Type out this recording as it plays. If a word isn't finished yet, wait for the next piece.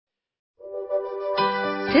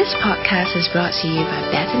This podcast is brought to you by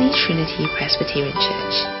Bethany Trinity Presbyterian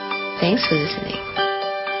Church. Thanks for listening.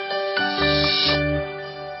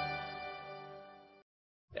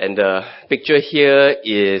 And the picture here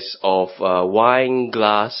is of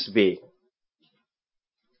Wineglass Bay.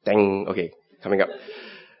 Okay, coming up.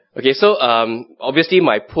 Okay, so obviously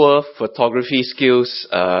my poor photography skills,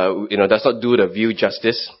 does not do the view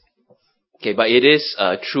justice. Okay, but it is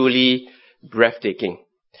truly breathtaking.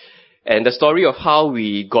 And the story of how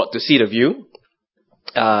we got to see the view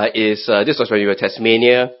is this was when we were in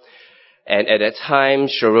Tasmania, and at that time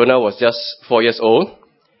Sharona was just 4 years old,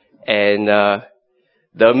 and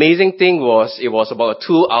the amazing thing was it was about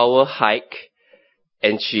a 2-hour hike,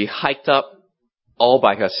 and she hiked up all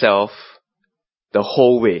by herself the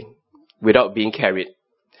whole way without being carried.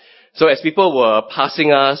 So as people were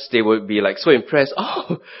passing us, they would be like so impressed.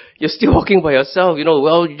 Oh, you're still walking by yourself,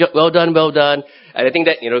 well done. And I think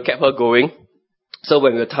that, kept her going. So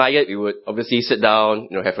when we were tired, we would obviously sit down,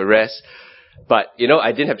 have a rest. But,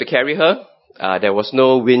 I didn't have to carry her. There was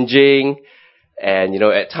no whinging. And,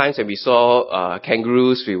 at times when we saw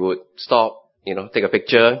kangaroos, we would stop, take a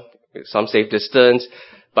picture with some safe distance.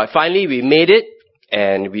 But finally we made it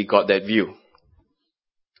and we got that view.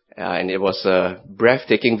 And it was a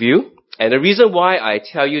breathtaking view. And the reason why I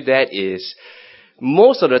tell you that is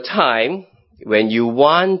most of the time when you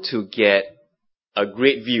want to get a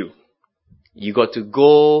great view, you got to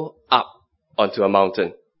go up onto a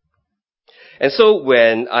mountain. And so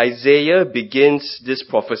when Isaiah begins this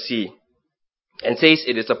prophecy and says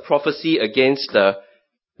it is a prophecy against the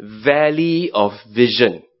valley of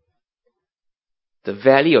vision,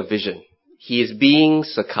 he is being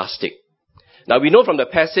sarcastic. Now we know from the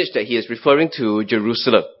passage that he is referring to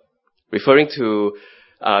Jerusalem, referring to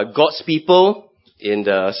God's people in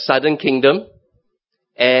the southern kingdom.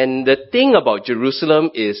 And the thing about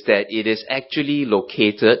Jerusalem is that it is actually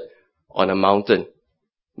located on a mountain,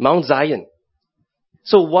 Mount Zion.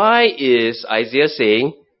 So why is Isaiah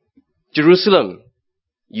saying, Jerusalem,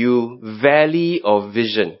 you valley of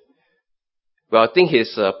vision? Well, I think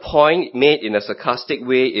his point made in a sarcastic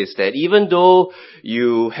way is that even though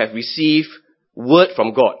you have received word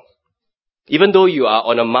from God, even though you are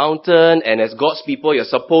on a mountain and as God's people you're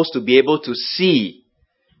supposed to be able to see,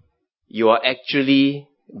 you are actually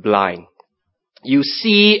blind. You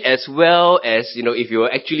see as well as, if you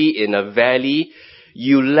are actually in a valley,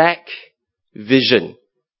 you lack vision.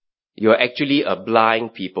 You are actually a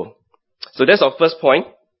blind people. So that's our first point.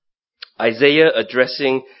 Isaiah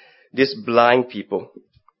addressing these blind people.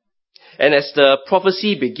 And as the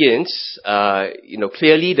prophecy begins,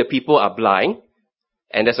 clearly the people are blind.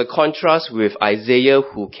 And there's a contrast with Isaiah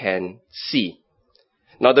who can see.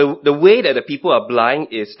 Now the way that the people are blind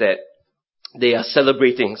is that they are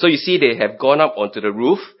celebrating. So you see they have gone up onto the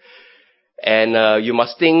roof. And you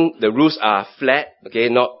must think the roofs are flat, okay,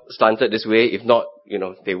 not slanted this way. If not,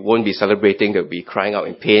 they won't be celebrating. They'll be crying out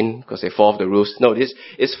in pain because they fall off the roofs. No, this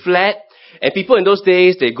is flat. And people in those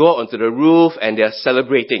days, they go onto the roof and they're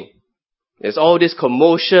celebrating. There's all this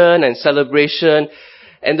commotion and celebration.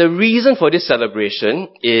 And the reason for this celebration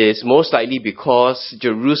is most likely because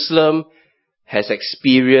Jerusalem has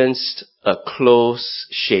experienced a close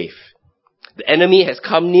shave. The enemy has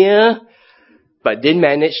come near, but didn't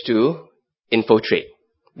manage to infiltrate.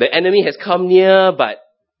 The enemy has come near, but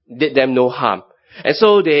did them no harm. And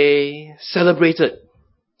so they celebrated.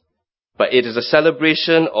 But it is a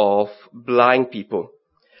celebration of blind people.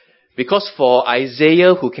 Because for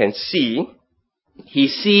Isaiah who can see, he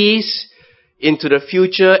sees into the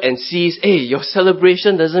future and sees, your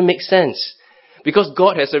celebration doesn't make sense. Because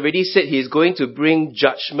God has already said He is going to bring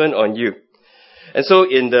judgment on you. And so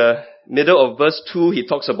in the middle of verse 2, he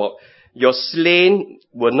talks about, your slain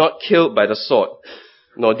were not killed by the sword,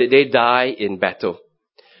 nor did they die in battle.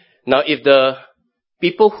 Now if the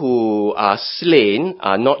people who are slain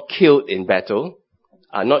are not killed in battle,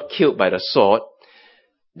 are not killed by the sword,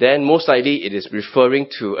 then most likely it is referring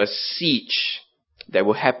to a siege that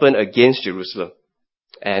will happen against Jerusalem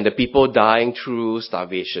and the people dying through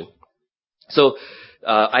starvation. So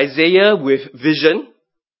Isaiah with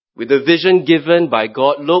the vision given by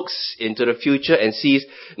God, looks into the future and sees,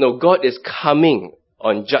 God is coming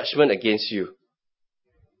on judgment against you.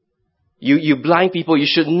 You blind people, you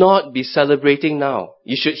should not be celebrating now.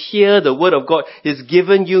 You should hear the word of God. He's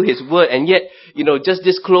given you His word, and yet, just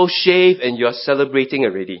this close shave and you're celebrating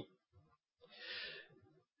already.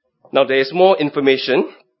 Now there is more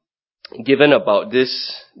information given about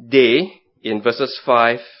this day in verses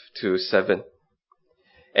 5 to 7.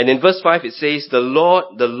 And in verse 5 it says, the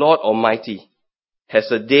Lord Almighty, has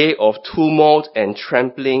a day of tumult and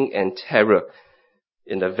trampling and terror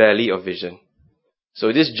in the valley of vision.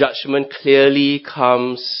 So this judgment clearly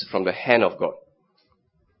comes from the hand of God.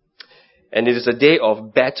 And it is a day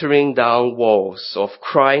of battering down walls, of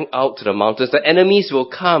crying out to the mountains. The enemies will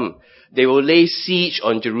come. They will lay siege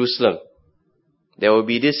on Jerusalem. There will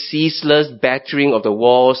be this ceaseless battering of the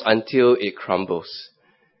walls until it crumbles.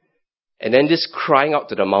 And then this crying out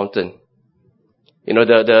to the mountain.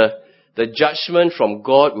 The judgment from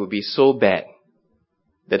God will be so bad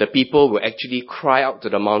that the people will actually cry out to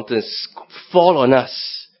the mountains, fall on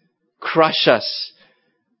us, crush us,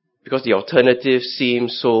 because the alternative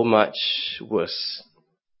seems so much worse.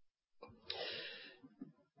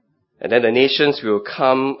 And then the nations will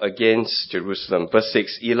come against Jerusalem. Verse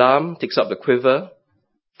 6, Elam takes up the quiver,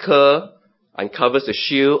 Ker uncovers the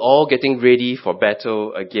shield, all getting ready for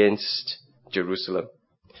battle against Jerusalem.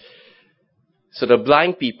 So the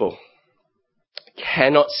blind people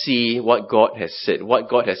cannot see what God has said. What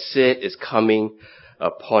God has said is coming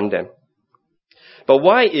upon them. But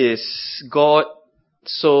why is God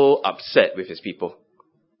so upset with his people?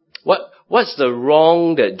 What's the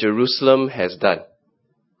wrong that Jerusalem has done?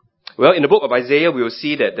 Well, in the book of Isaiah, we will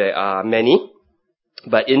see that there are many.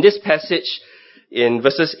 But in this passage, in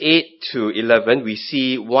verses 8 to 11, we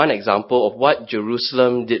see one example of what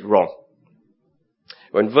Jerusalem did wrong.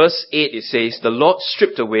 When verse 8, it says, the Lord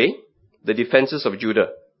stripped away the defenses of Judah.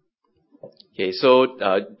 Okay, so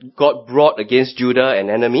God brought against Judah an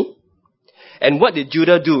enemy. And what did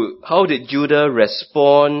Judah do? How did Judah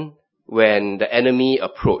respond when the enemy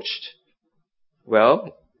approached?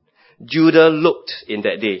 Well, Judah looked in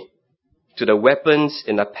that day to the weapons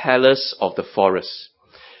in the palace of the forest.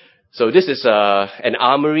 So this is an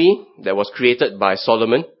armory that was created by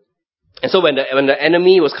Solomon. And so when the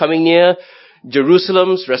enemy was coming near,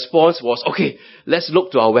 Jerusalem's response was, okay, let's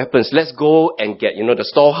look to our weapons. Let's go and get, the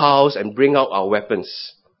storehouse and bring out our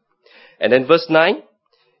weapons. And then verse 9,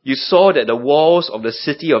 you saw that the walls of the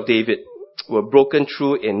city of David were broken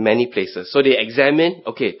through in many places. So they examined,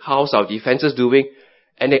 okay, how's our defenses doing?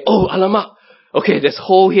 And they, alamak, okay, there's a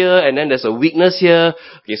hole here and then there's a weakness here.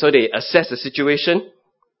 Okay, so they assess the situation.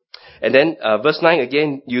 And then verse 9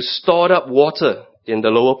 again, you stored up water in the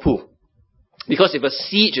lower pool. Because if a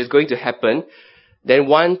siege is going to happen, then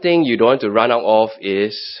one thing you don't want to run out of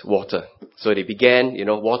is water. So they began,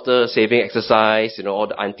 water saving exercise, all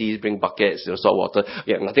the aunties bring buckets, salt water.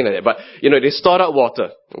 Yeah, nothing like that. But, they stored up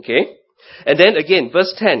water. Okay? And then again,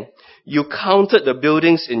 verse 10, you counted the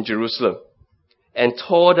buildings in Jerusalem and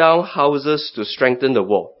tore down houses to strengthen the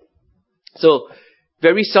wall. So,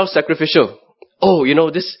 very self-sacrificial.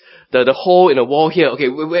 The hole in the wall here. Okay,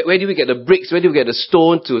 where do we get the bricks? Where do we get the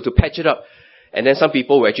stone to patch it up? And then some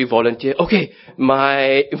people will actually volunteer. Okay,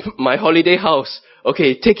 my holiday house.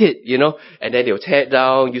 Okay, take it, And then they'll tear it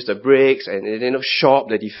down, use the bricks, and then shore up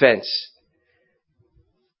the defense.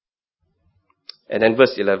 And then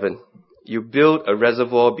verse 11. You build a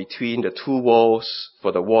reservoir between the two walls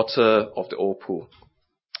for the water of the old pool.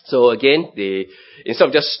 So again, instead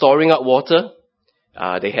of just storing up water,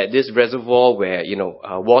 they had this reservoir where,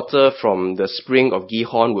 water from the spring of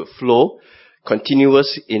Gihon would flow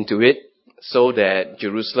continuous into it so that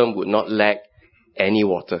Jerusalem would not lack any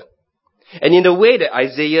water. And in the way that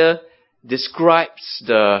Isaiah describes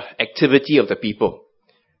the activity of the people,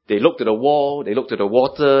 they looked to the wall, they looked to the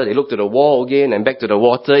water, they looked to the wall again and back to the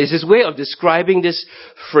water. It's his way of describing this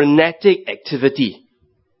frenetic activity.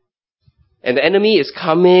 And the enemy is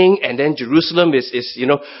coming, and then Jerusalem is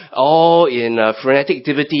all in frenetic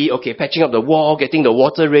activity. Okay, patching up the wall, getting the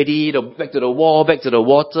water ready, back to the wall, back to the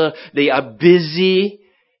water. They are busy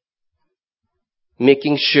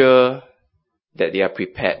making sure that they are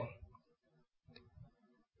prepared.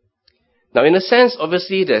 Now, in a sense,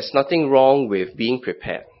 obviously, there's nothing wrong with being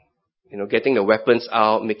prepared. Getting the weapons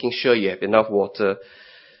out, making sure you have enough water.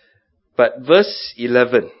 But verse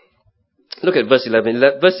 11, look at verse 11.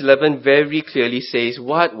 Verse 11 very clearly says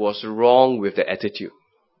what was wrong with the attitude.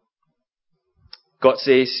 God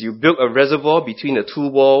says, you built a reservoir between the two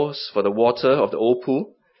walls for the water of the old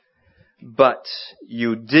pool, but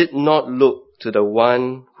you did not look to the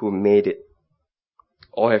one who made it,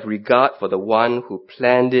 or have regard for the one who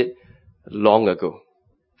planned it long ago.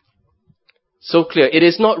 So clear. It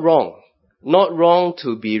is not wrong. Not wrong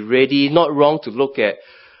to be ready, not wrong to look at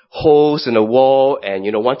holes in the wall and,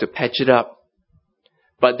 want to patch it up.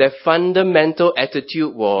 But their fundamental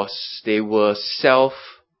attitude was they were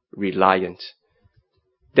self-reliant.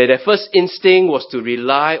 That their first instinct was to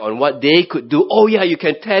rely on what they could do. Oh yeah, you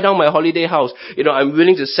can tear down my holiday house. I'm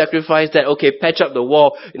willing to sacrifice that. Okay, patch up the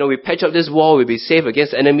wall. We patch up this wall, we'll be safe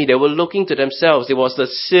against the enemy. They were looking to themselves. It was the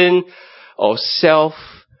sin of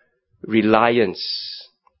self-reliance.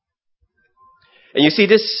 And you see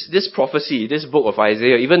this prophecy, this book of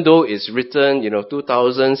Isaiah, even though it's written,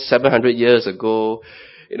 2,700 years ago,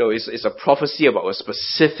 it's a prophecy about a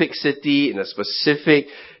specific city in a specific,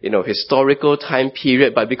 historical time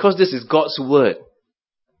period. But because this is God's word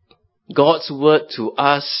to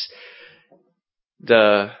us,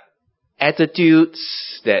 the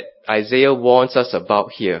attitudes that Isaiah warns us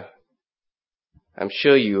about here, I'm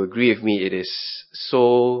sure you agree with me, it is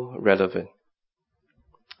so relevant.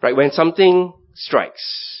 Right? When something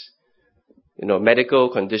strikes, medical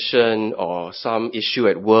condition or some issue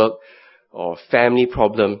at work or family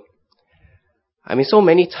problem, so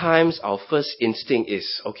many times our first instinct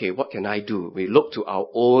is, okay, what can I do? We look to our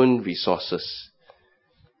own resources.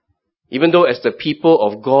 Even though as the people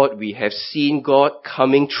of God, we have seen God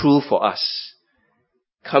coming through for us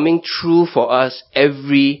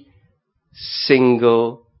every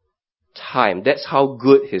single time. That's how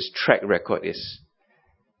good His track record is.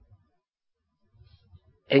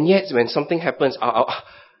 And yet, when something happens,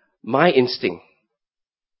 my instinct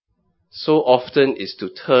so often is to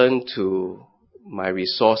turn to my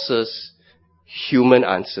resources, human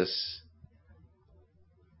answers.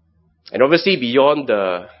 And obviously, beyond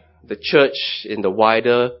the church, in the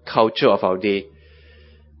wider culture of our day,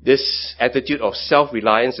 this attitude of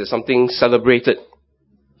self-reliance is something celebrated.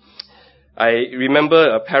 I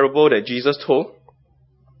remember a parable that Jesus told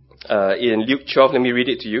in Luke 12. Let me read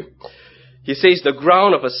it to you. He says, the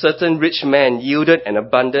ground of a certain rich man yielded an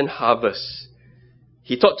abundant harvest.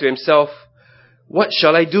 He thought to himself, what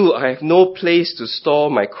shall I do? I have no place to store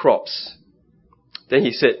my crops. Then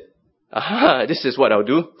he said, this is what I'll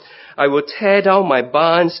do. I will tear down my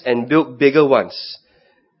barns and build bigger ones.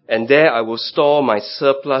 And there I will store my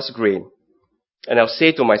surplus grain. And I'll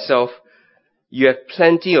say to myself, you have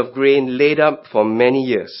plenty of grain laid up for many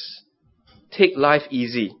years. Take life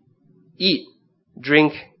easy. Eat,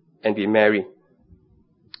 drink, and be merry.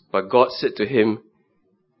 But God said to him,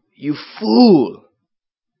 you fool!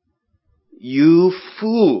 You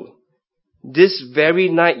fool! This very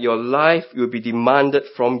night your life will be demanded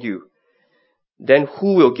from you. Then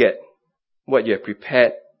who will get what you have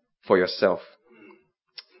prepared for yourself?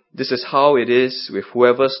 This is how it is with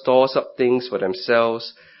whoever stores up things for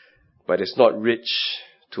themselves, but is not rich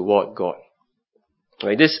toward God.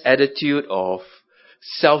 Right? This attitude of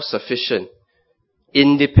self-sufficient,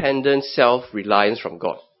 independent self-reliance from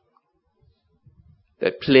God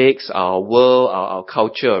that plagues our world, our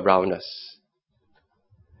culture around us.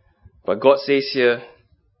 But God says here,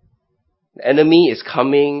 the enemy is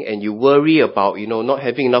coming and you worry about, not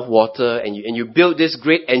having enough water and you build this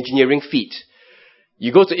great engineering feat.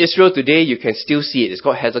 You go to Israel today, you can still see it. It's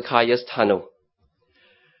called Hezekiah's Tunnel.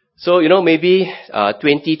 So, maybe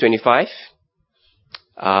 2025,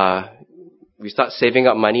 we start saving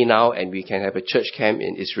up money now and we can have a church camp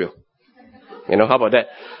in Israel. How about that?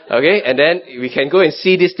 Okay, and then we can go and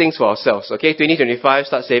see these things for ourselves. Okay, 2025,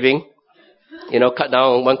 start saving. Cut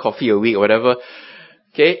down one coffee a week or whatever.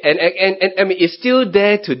 Okay, and it's still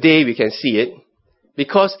there today, we can see it,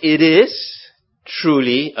 because it is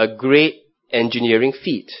truly a great engineering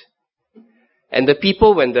feat. And the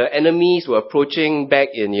people, when the enemies were approaching back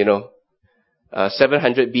in,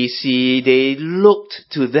 700 BC, they looked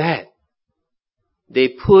to that. They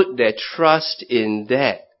put their trust in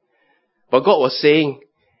that. But God was saying,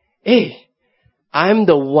 hey, I'm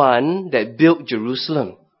the one that built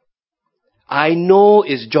Jerusalem. I know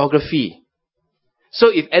its geography. So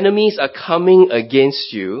if enemies are coming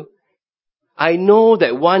against you, I know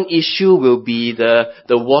that one issue will be the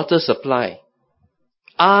water supply.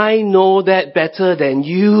 I know that better than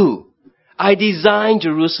you. I designed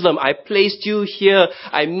Jerusalem. I placed you here.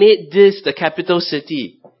 I made this the capital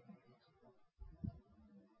city.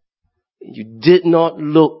 You did not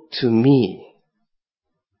look to me,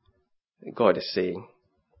 God is saying.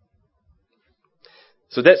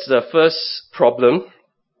 So that's the first problem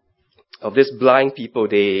of this blind people.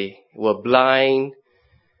 They were blind.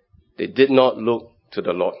 They did not look to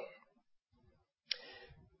the Lord.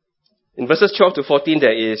 In verses 12 to 14,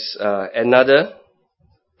 there is another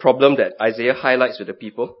problem that Isaiah highlights with the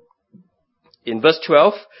people. In verse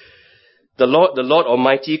 12, the Lord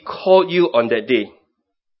Almighty called you on that day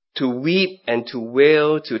to weep and to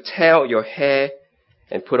wail, to tear out your hair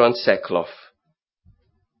and put on sackcloth.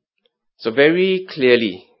 So very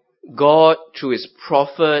clearly, God, through His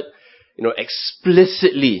prophet,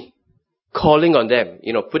 explicitly calling on them,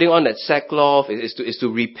 putting on that sackcloth is to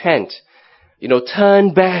repent.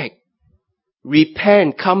 Turn back.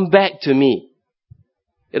 Repent. Come back to me.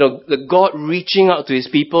 The God reaching out to His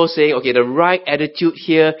people saying, okay, the right attitude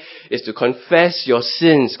here is to confess your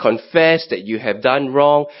sins, confess that you have done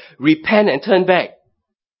wrong, repent and turn back.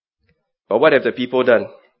 But what have the people done?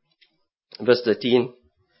 Verse 13.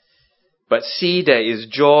 But see, there is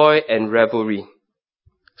joy and revelry,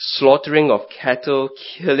 slaughtering of cattle,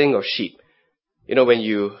 killing of sheep. You know, when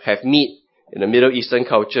you have meat in the Middle Eastern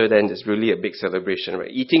culture, then there's really a big celebration, right?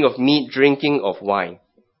 Eating of meat, drinking of wine.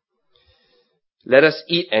 Let us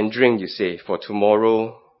eat and drink, you say, for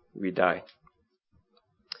tomorrow we die.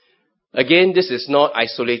 Again, this is not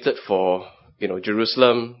isolated for,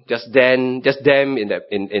 Jerusalem, just them in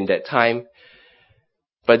that time.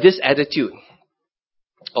 But this attitude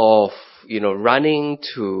of, running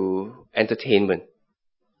to entertainment,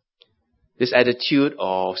 this attitude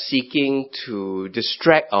of seeking to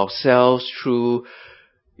distract ourselves through,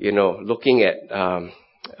 looking at,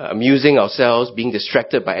 amusing ourselves, being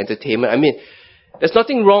distracted by entertainment. I mean, there's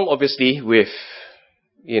nothing wrong, obviously, with,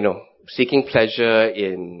 seeking pleasure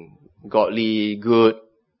in godly, good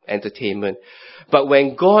entertainment. But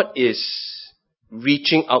when God is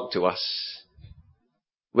reaching out to us,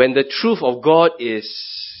 when the truth of God is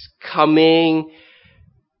coming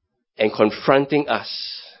and confronting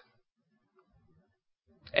us,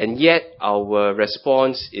 and yet our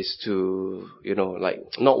response is to,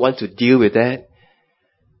 not want to deal with that,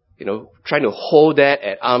 trying to hold that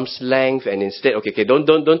at arm's length, and instead,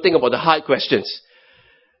 don't think about the hard questions.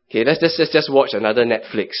 Okay, let's just watch another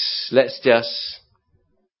Netflix. Let's just,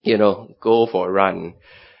 go for a run.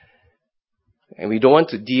 And we don't want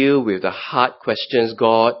to deal with the hard questions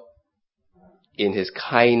God, in His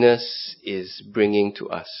kindness, is bringing to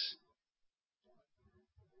us.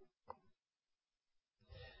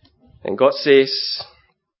 And God says,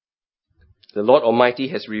 the Lord Almighty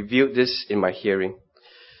has revealed this in my hearing.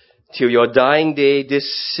 Till your dying day,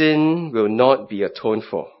 this sin will not be atoned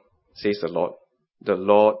for, says the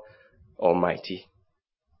Lord Almighty.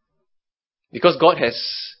 Because God has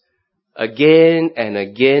again and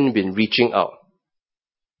again been reaching out.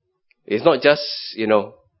 It's not just,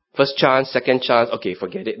 first chance, second chance, okay,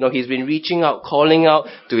 forget it. No, He's been reaching out, calling out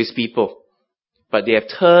to His people. But they have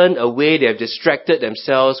turned away, they have distracted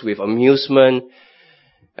themselves with amusement,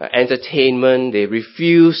 entertainment. They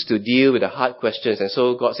refuse to deal with the hard questions. And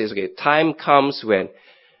so God says, okay, time comes when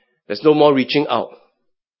there's no more reaching out.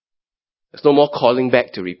 There's no more calling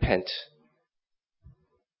back to repent.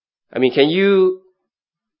 I mean, can you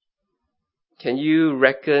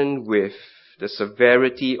reckon with the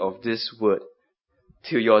severity of this word?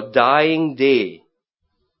 Till your dying day,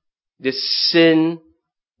 this sin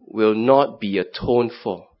will not be atoned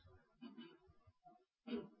for.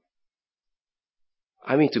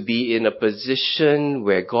 I mean, to be in a position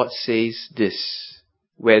where God says this,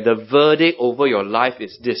 where the verdict over your life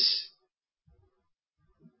is this: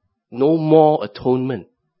 no more atonement.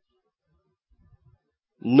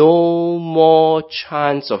 No more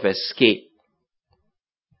chance of escape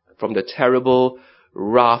from the terrible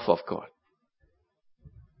wrath of God.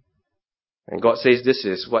 And God says this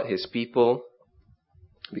is what His people,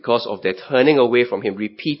 because of their turning away from Him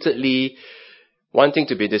repeatedly, wanting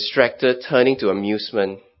to be distracted, turning to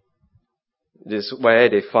amusement, this is where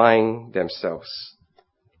they find themselves.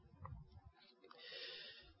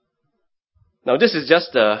 Now, this is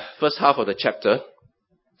just the first half of the chapter.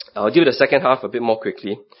 I'll deal with the second half a bit more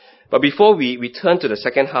quickly. But before we turn to the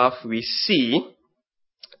second half, we see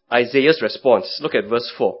Isaiah's response. Look at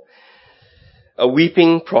verse 4. A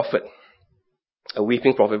weeping prophet. A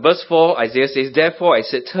weeping prophet. Verse 4, Isaiah says, "Therefore I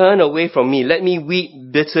said, turn away from me, let me weep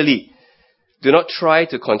bitterly. Do not try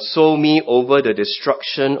to console me over the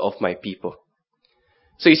destruction of my people."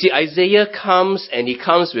 So you see, Isaiah comes and he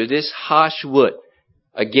comes with this harsh word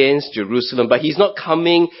against Jerusalem, but he's not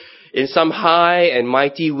coming in some high and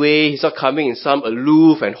mighty way. He's not coming in some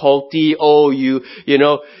aloof and haughty,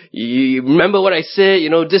 you remember what I said,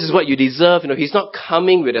 this is what you deserve. He's not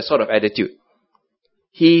coming with that sort of attitude.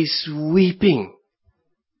 He's weeping.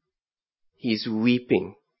 He's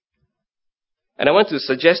weeping. And I want to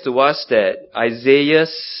suggest to us that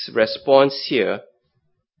Isaiah's response here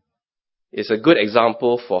is a good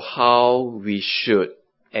example for how we should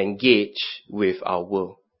engage with our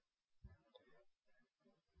world.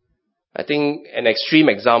 I think an extreme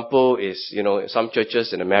example is, some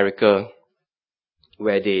churches in America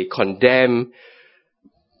where they condemn,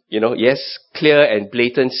 yes, clear and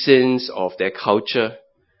blatant sins of their culture,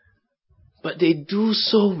 but they do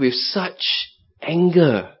so with such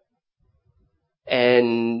anger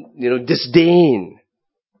and, disdain.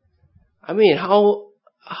 I mean,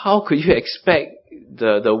 how could you expect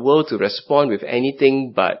the world to respond with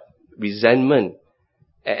anything but resentment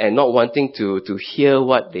and not wanting to hear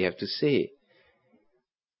what they have to say?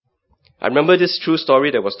 I remember this true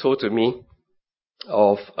story that was told to me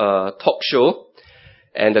of a talk show,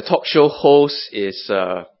 and the talk show host is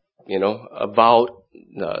avowed,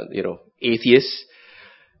 atheist.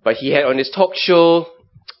 But he had on his talk show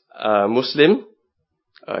a Muslim,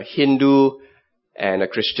 a Hindu, and a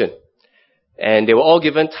Christian. And they were all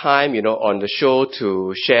given time, on the show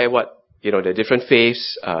to share what, the different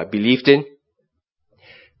faiths believed in.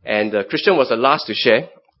 And the Christian was the last to share.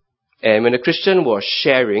 And when the Christian was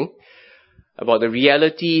sharing about the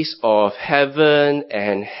realities of heaven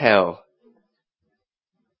and hell,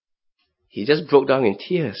 he just broke down in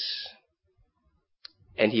tears.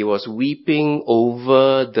 And he was weeping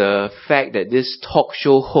over the fact that this talk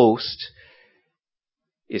show host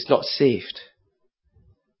is not saved.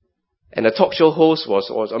 And the talk show host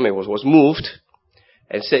was moved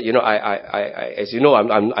and said, as you know,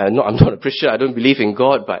 I'm not a Christian. I don't believe in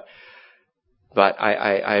God, but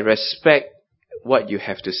I respect what you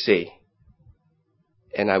have to say.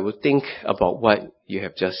 And I will think about what you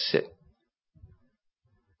have just said.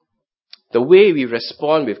 The way we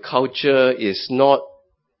respond with culture is not,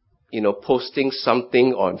 posting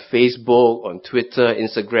something on Facebook, on Twitter,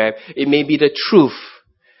 Instagram. It may be the truth.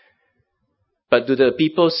 But do the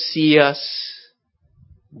people see us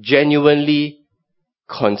genuinely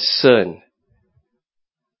concerned?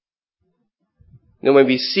 When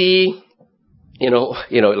we see,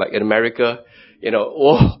 like in America,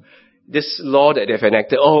 this law that they've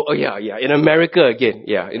enacted, yeah, in America again,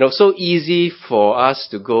 so easy for us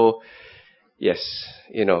to go, yes,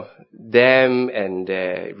 them and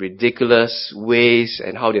their ridiculous ways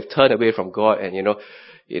and how they've turned away from God and,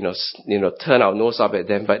 turn our nose up at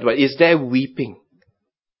them. But is there weeping?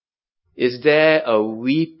 Is there a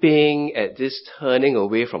weeping at this turning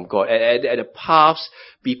away from God? At the paths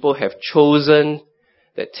people have chosen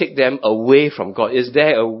that take them away from God? Is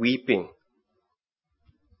there a weeping?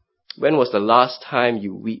 When was the last time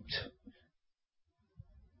you wept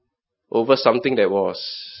over something that was,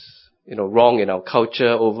 wrong in our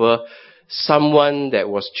culture, over someone that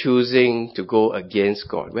was choosing to go against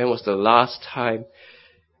God? When was the last time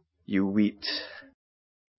you wept?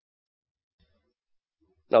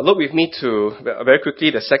 Now look with me to, very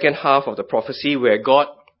quickly, the second half of the prophecy where God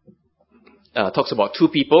talks about two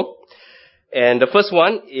people. And the first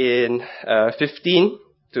one in 15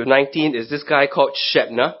 to 19 is this guy called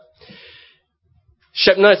Shebna.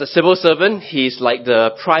 Shebna is a civil servant. He's like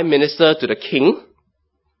the prime minister to the king.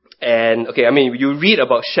 And, you read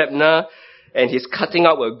about Shebna and he's cutting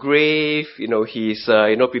out a grave, he's,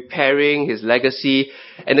 preparing his legacy.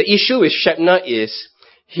 And the issue with Shebna is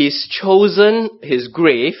he's chosen his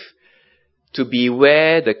grave to be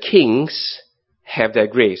where the kings have their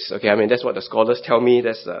graves. That's what the scholars tell me.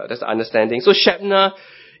 That's the understanding. So Shebna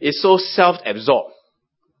is so self-absorbed,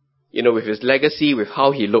 with his legacy, with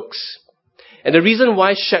how he looks. And the reason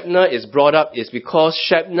why Shebna is brought up is because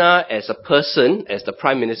Shebna as a person, as the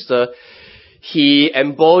prime minister, he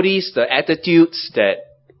embodies the attitudes that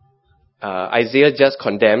Isaiah just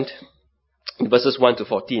condemned in verses 1 to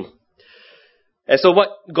 14. And so what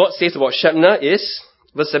God says about Shebna is,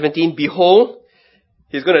 verse 17, behold,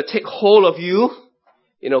 he's going to take hold of you,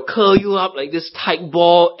 curl you up like this tight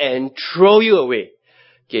ball and throw you away.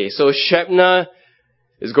 So Shebna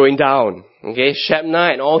is going down.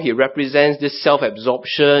 Shebna and all he represents, this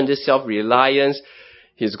self-absorption, this self-reliance,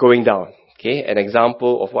 he's going down. An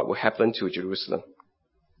example of what will happen to Jerusalem.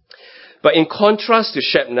 But in contrast to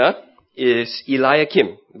Shebna is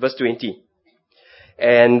Eliakim, verse 20.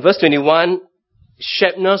 And verse 21,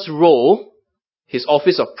 Shebna's role, his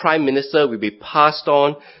office of prime minister, will be passed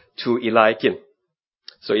on to Eliakim.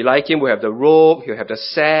 So Eliakim will have the robe, he'll have the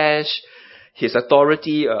sash, his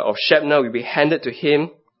authority of Shebna will be handed to him.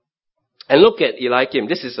 And look at Eliakim.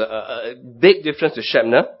 This is a big difference to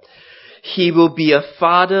Shebna. He will be a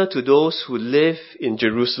father to those who live in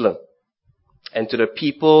Jerusalem and to the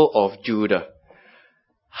people of Judah.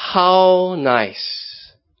 How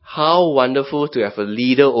nice. How wonderful to have a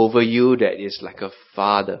leader over you that is like a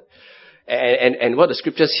father. And what the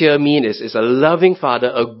scriptures here mean is a loving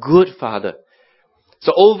father, a good father.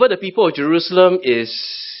 So over the people of Jerusalem is,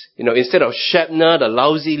 instead of Shebna, the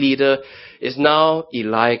lousy leader, is now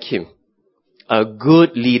Eliakim. A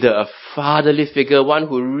good leader, a fatherly figure, one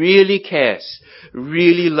who really cares,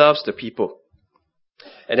 really loves the people.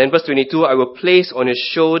 And then verse 22, I will place on his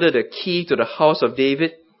shoulder the key to the house of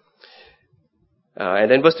David. And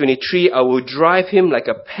then verse 23, I will drive him like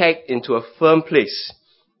a peg into a firm place.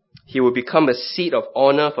 He will become a seat of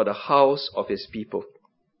honor for the house of his people.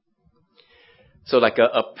 So like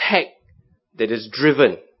a peg that is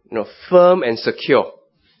driven, firm and secure.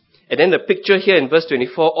 And then the picture here in verse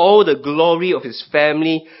 24, all the glory of his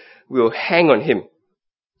family will hang on him.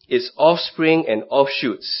 His offspring and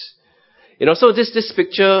offshoots. So this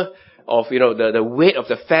picture of, the weight of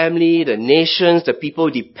the family, the nations, the people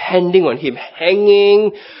depending on him,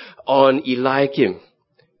 hanging on Eliakim.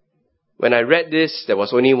 When I read this, there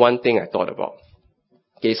was only one thing I thought about.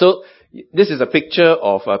 Okay, so this is a picture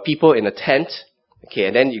of people in a tent. Okay,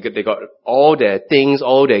 and then they got all their things,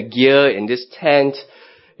 all their gear in this tent,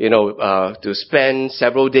 to spend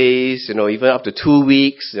several days, even up to 2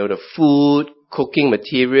 weeks, the food, cooking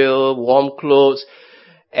material, warm clothes.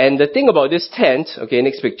 And the thing about this tent, okay,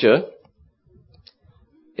 next picture,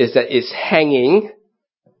 is that it's hanging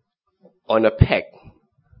on a peg.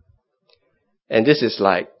 And this is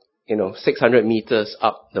like, 600 meters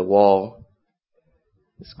up the wall.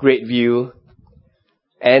 It's great view.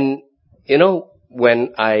 And,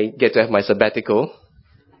 when I get to have my sabbatical,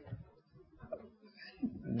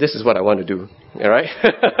 this is what I want to do. Alright?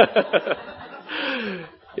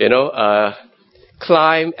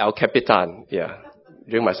 Climb El Capitan. Yeah.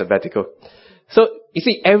 During my sabbatical. So, you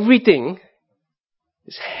see, everything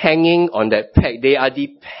is hanging on that peg. They are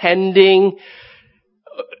depending,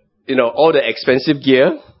 all the expensive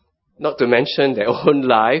gear, not to mention their own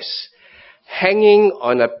lives, hanging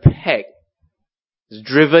on a peg, is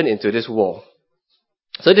driven into this wall.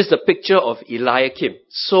 So this is the picture of Eliakim.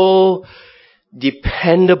 So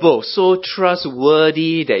dependable, so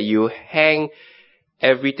trustworthy that you hang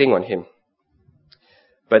everything on him.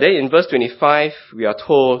 But then in verse 25, we are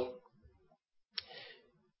told,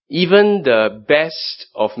 even the best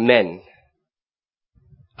of men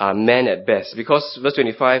are men at best. Because verse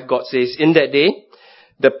 25, God says, in that day,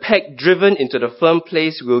 the peg driven into the firm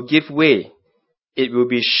place will give way. It will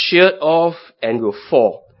be sheared off and will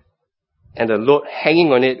fall. And the load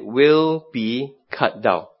hanging on it will be cut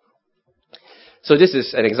down. So this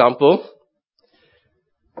is an example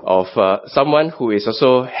of someone who is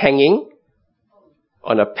also hanging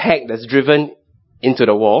on a peg that's driven into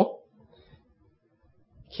the wall.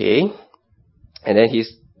 Okay. And then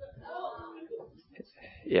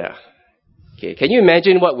Okay. Can you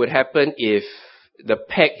imagine what would happen if the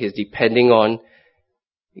peg he's depending on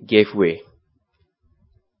gave way?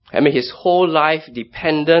 I mean, his whole life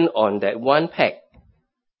dependent on that one peg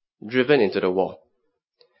driven into the wall.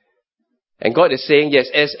 And God is saying, yes,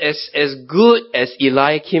 as good as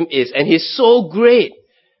Eliakim is, and he's so great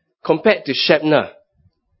compared to Shebna,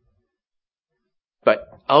 but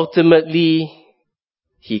ultimately,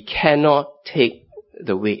 he cannot take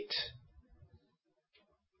the weight.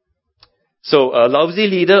 So a lousy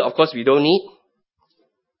leader, of course, we don't need.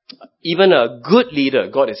 Even a good leader,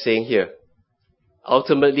 God is saying here,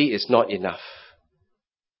 ultimately is not enough.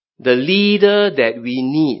 The leader that we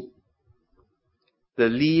need,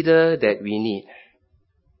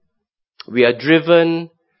 we are driven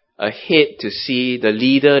ahead to see the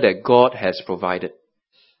leader that God has provided.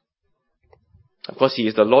 Of course, he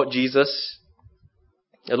is the Lord Jesus.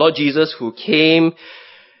 The Lord Jesus who came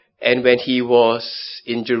and when he was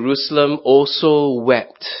in Jerusalem also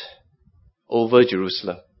wept over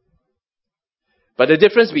Jerusalem. But the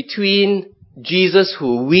difference between Jesus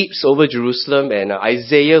who weeps over Jerusalem and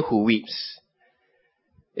Isaiah who weeps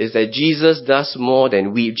is that Jesus does more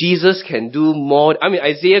than weep. Jesus can do more. I mean,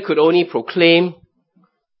 Isaiah could only proclaim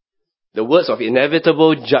the words of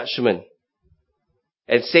inevitable judgment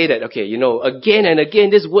and say that, okay, again and again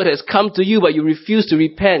this word has come to you, but you refuse to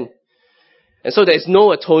repent. And so there is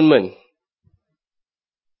no atonement.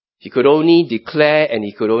 He could only declare and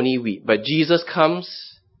he could only weep. But Jesus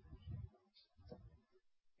comes,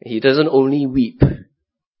 he doesn't only weep.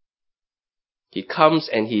 He comes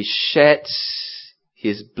and he sheds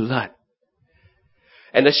his blood.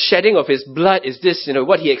 And the shedding of his blood is this,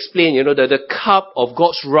 what he explained, the cup of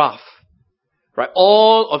God's wrath. Right?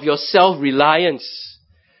 All of your self-reliance.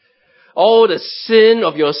 All the sin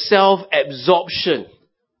of your self-absorption.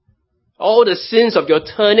 All the sins of your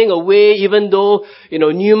turning away, even though,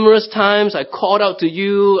 numerous times I called out to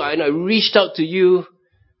you and I reached out to you.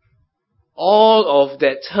 All of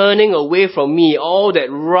that turning away from me, all that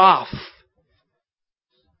wrath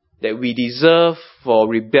that we deserve for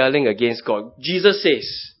rebelling against God. Jesus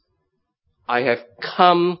says, I have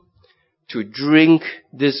come to drink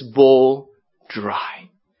this bowl dry.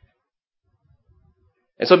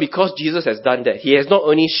 And so because Jesus has done that, he has not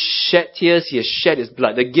only shed tears, he has shed his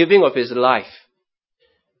blood, the giving of his life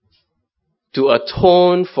to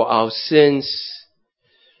atone for our sins,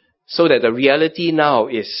 so that the reality now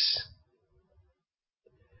is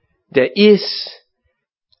there is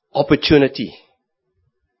opportunity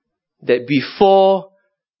that before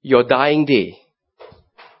your dying day,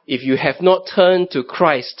 if you have not turned to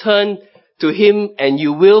Christ, turn to him and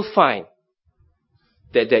you will find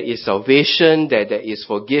that there is salvation, that there is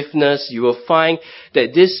forgiveness. You will find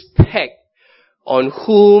that this peg on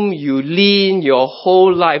whom you lean your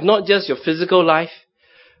whole life, not just your physical life,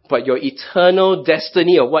 but your eternal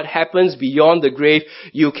destiny of what happens beyond the grave,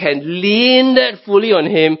 you can lean that fully on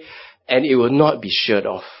Him and it will not be sheared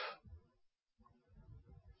off.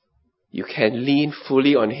 You can lean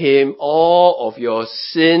fully on Him. All of your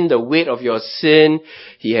sin, the weight of your sin,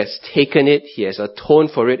 He has taken it. He has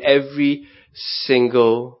atoned for it, every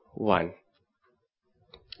single one.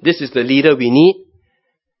 This is the leader we need.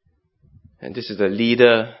 And this is the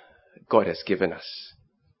leader God has given us.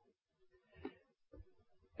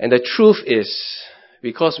 And the truth is,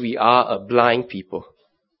 because we are a blind people,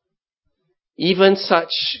 even such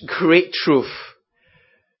great truth,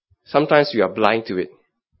 sometimes we are blind to it.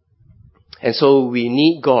 And so we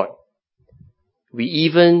need God. We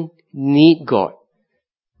even need God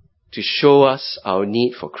to show us our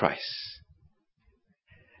need for Christ.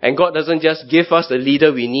 And God doesn't just give us the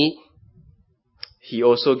leader we need. He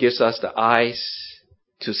also gives us the eyes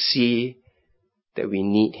to see that we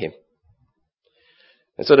need Him.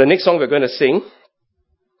 And so the next song we're going to sing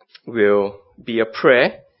will be a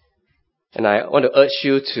prayer. And I want to urge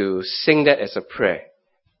you to sing that as a prayer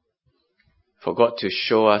for God to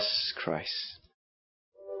show us Christ.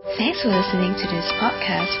 Thanks for listening to this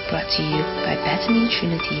podcast brought to you by Bethany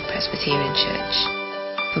Trinity Presbyterian Church.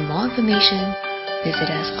 For more information, visit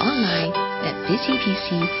us online at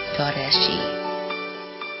busypc.sg.